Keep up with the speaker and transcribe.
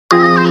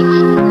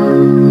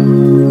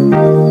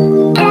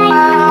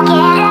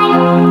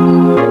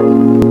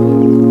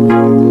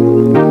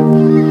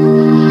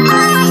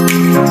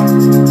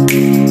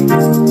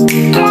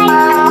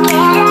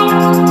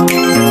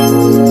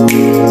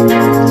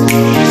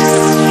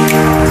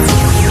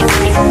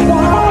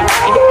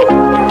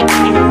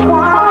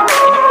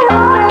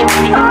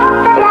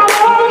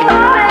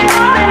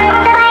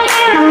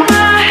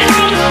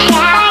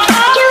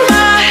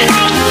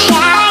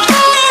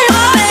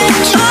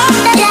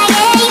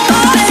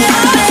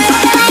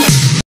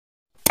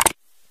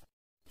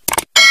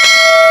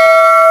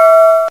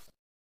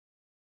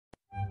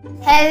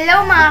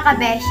Hello mga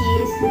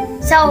kabeshis!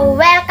 So,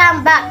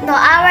 welcome back to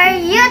our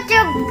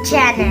YouTube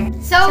channel.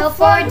 So,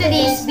 for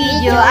today's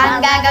video,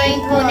 ang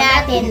gagawin po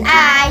natin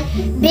ay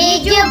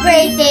video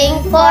greeting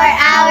for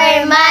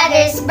our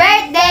mother's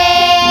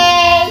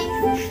birthday!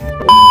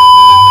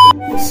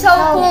 So,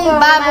 kung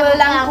bago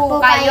lang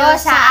po kayo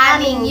sa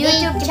aming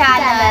YouTube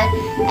channel,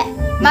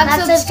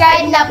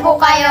 mag-subscribe na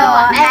po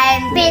kayo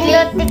and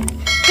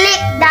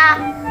click the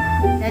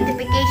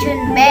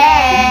notification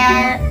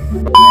bell.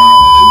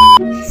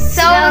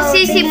 So,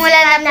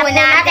 sisimulan na po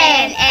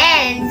natin.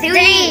 And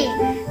 3,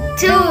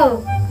 2,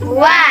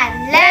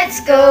 1, let's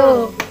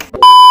go!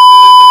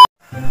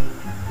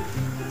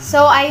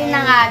 So, ayun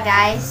na nga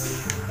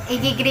guys.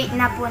 I-greet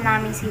na po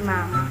namin si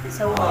Mama.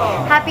 So,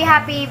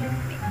 happy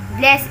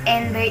blessed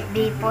and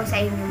birthday po sa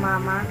inyo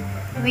Mama.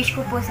 Wish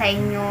ko po sa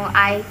inyo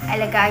ay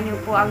alagaan nyo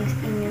po ang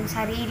inyong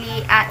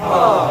sarili at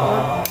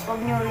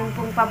huwag nyo rin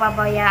pong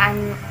pababayaan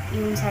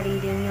yung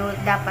sarili nyo.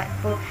 Dapat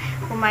po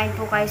kumain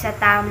po kayo sa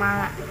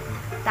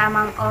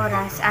tamang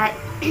oras at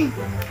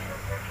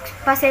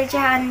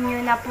pasensyahan nyo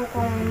na po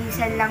kung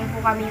minsan lang po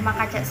kami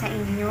makachat sa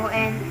inyo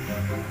and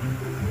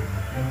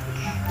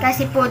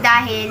kasi po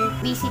dahil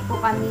busy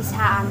po kami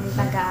sa aming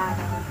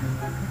pag-aaral.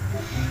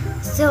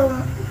 So,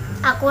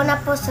 ako na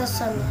po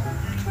susunod.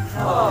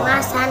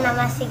 Sana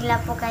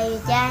masigla po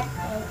kayo dyan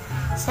and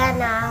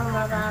sana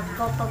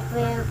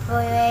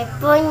magpapapuyay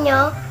po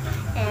nyo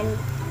and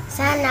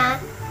sana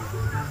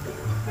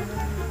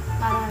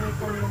Marami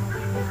pong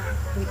lumating na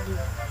birthday.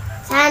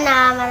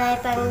 Sana marami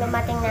pang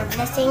dumating na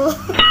blessing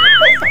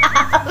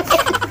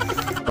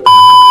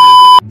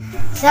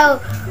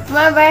So,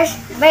 more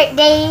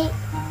birthday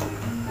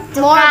to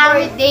More come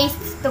birthdays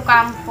to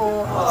come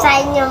po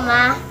sa inyo,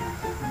 Ma.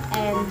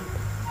 and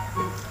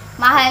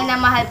mahal na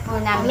mahal po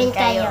namin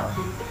kayo.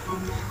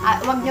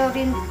 At huwag nyo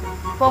rin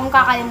pong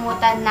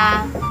kakalimutan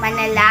na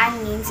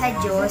manalangin sa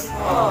Diyos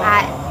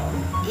at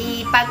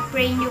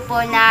ipag-pray nyo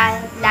po na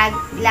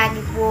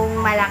lagi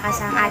pong malakas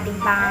ang ating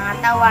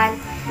pangangatawan.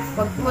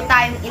 Huwag po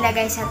tayong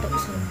ilagay sa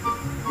tukso.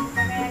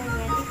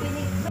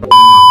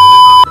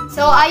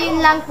 So,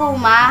 ayun lang po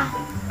Ma.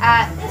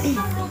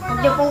 Huwag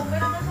nyo pong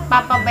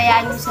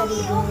papabayaan yung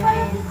sarili nyo.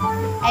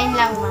 Ayun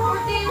lang Ma.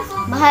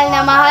 Mahal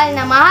na mahal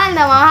na mahal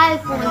na mahal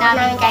po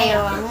namin kayo.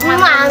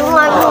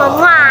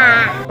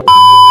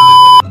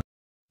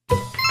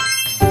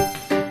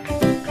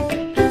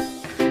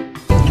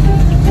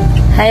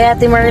 Hi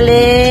Ate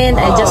Merlyn,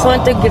 I just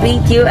want to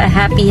greet you a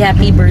happy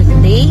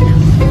birthday.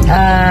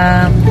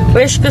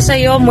 Wish ko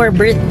sa'yo more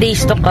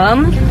birthdays to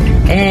come.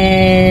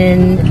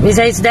 And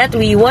besides that,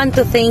 we want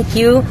to thank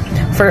you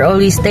for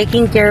always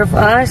taking care of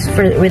us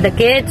with the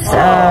kids.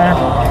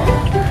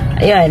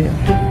 Ayan.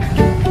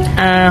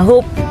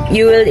 Hope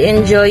you will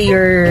enjoy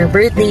your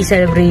birthday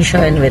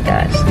celebration with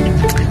us.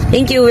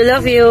 Thank you, we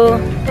love you.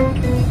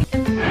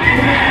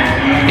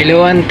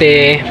 Hello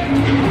Ante,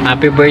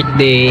 happy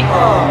birthday.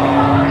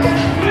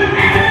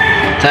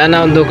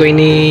 Sana undo ko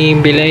ini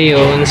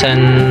bilayon san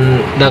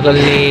dakal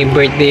ni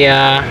birthday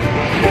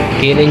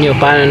kini nyo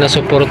paano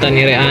nasuporta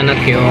ni anak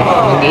yo.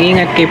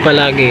 Mag-iingat kayo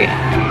palagi.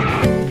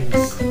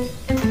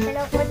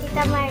 Hello po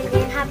Tita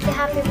Merlyn,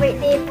 happy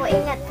birthday po.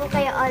 Ingat po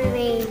kayo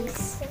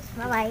always.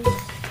 Bye-bye.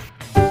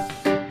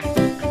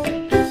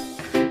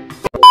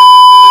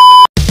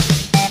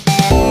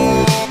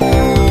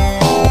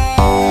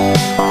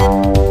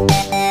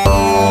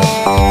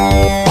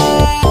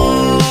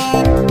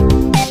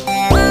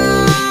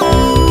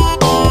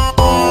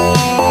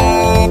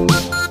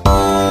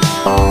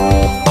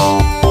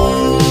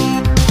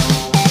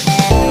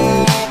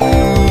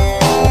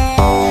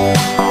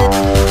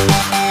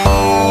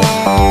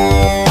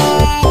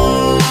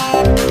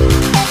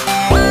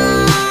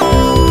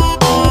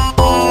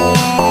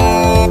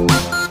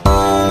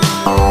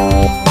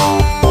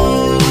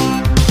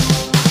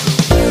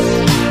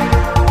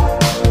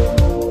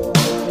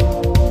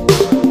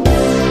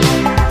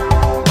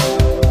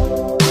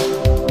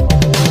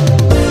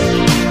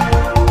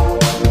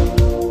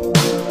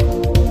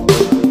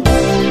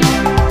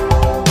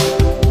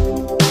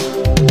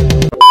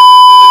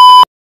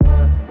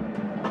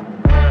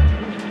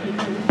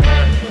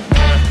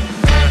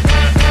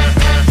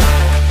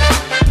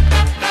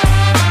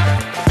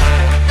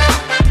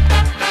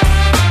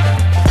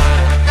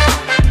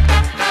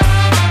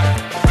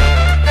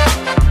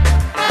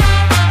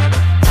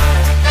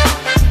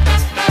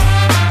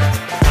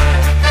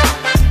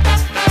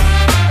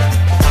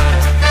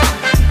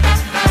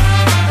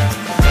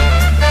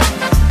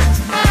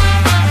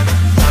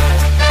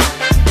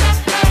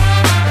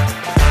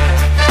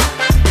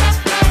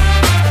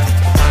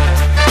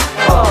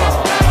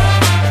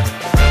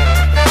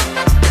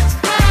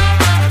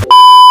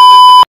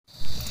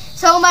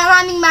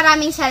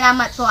 maraming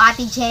salamat po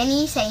Ate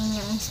Jenny sa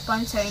inyong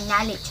sponsor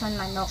na lechon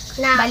manok.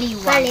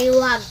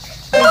 Baliwag.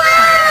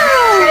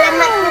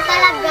 Salamat po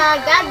talaga.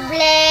 God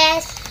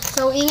bless.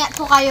 So, ingat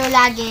po kayo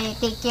lagi.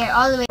 Take care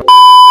always.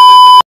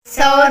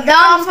 So,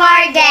 don't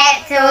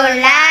forget to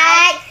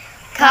like,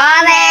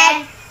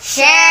 comment,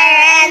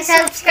 share, and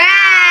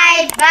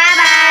subscribe.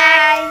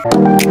 Bye-bye!